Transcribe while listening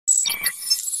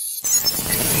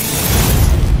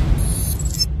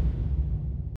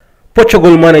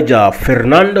Portugal manager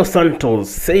Fernando Santos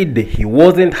said he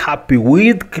wasn't happy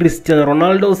with Cristiano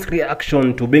Ronaldo's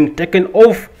reaction to being taken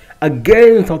off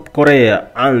against South Korea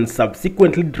and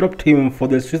subsequently dropped him for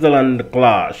the Switzerland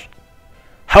clash.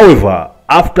 However,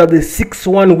 after the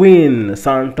 6-1 win,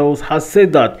 Santos has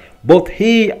said that both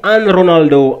he and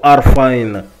Ronaldo are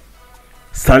fine.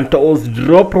 Santos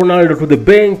dropped Ronaldo to the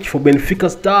bench for Benfica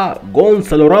star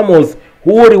Gonçalo Ramos,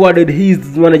 who rewarded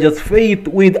his manager's faith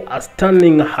with a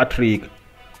stunning hat-trick.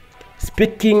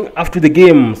 Speaking after the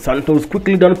game, Santos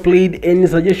quickly downplayed any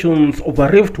suggestions of a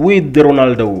rift with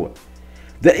Ronaldo.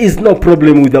 "There is no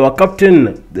problem with our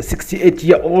captain," the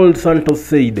 68-year-old Santos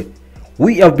said.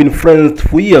 "We have been friends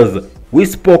for years. We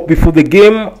spoke before the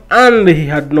game and he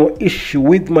had no issue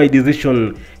with my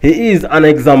decision. He is an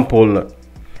example."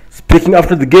 Speaking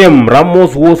after the game,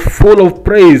 Ramos was full of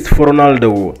praise for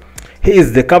Ronaldo. "He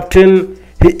is the captain,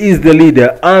 he is the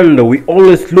leader, and we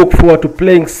always look forward to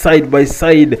playing side by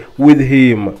side with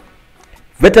him."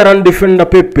 Veteran defender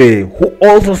Pepe, who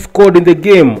also scored in the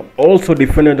game, also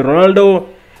defended Ronaldo.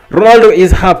 "Ronaldo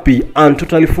is happy and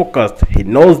totally focused. He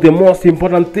knows the most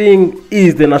important thing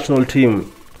is the national team."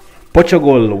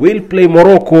 Portugal will play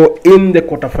Morocco in the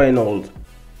quarterfinals.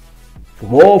 For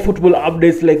more football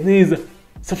updates like these,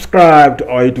 subscribe to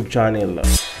our YouTube channel.